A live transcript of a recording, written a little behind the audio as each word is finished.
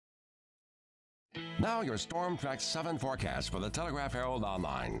Now your Storm Track 7 forecast for the Telegraph Herald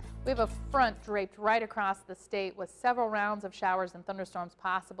Online. We have a front draped right across the state with several rounds of showers and thunderstorms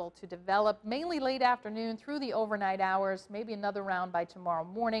possible to develop mainly late afternoon through the overnight hours, maybe another round by tomorrow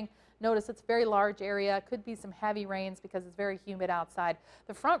morning. Notice it's a very large area, could be some heavy rains because it's very humid outside.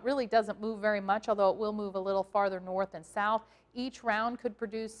 The front really doesn't move very much, although it will move a little farther north and south. Each round could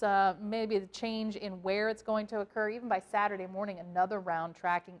produce maybe the change in where it's going to occur. Even by Saturday morning, another round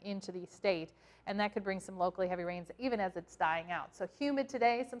tracking into the state, and that could bring some locally heavy rains even as it's dying out. So humid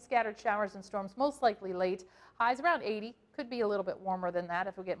today, some scattered showers and storms, most likely late. Highs around 80, could be a little bit warmer than that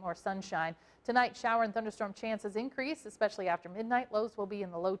if we get more sunshine. Tonight, shower and thunderstorm chances increase, especially after midnight. Lows will be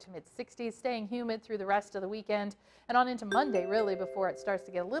in the low to mid 60s, staying humid through the rest of the weekend and on into Monday, really, before it starts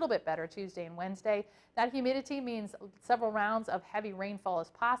to get a little bit better Tuesday and Wednesday. That humidity means several rounds of heavy rainfall is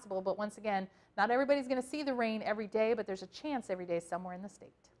possible, but once again, not everybody's going to see the rain every day, but there's a chance every day somewhere in the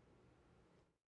state.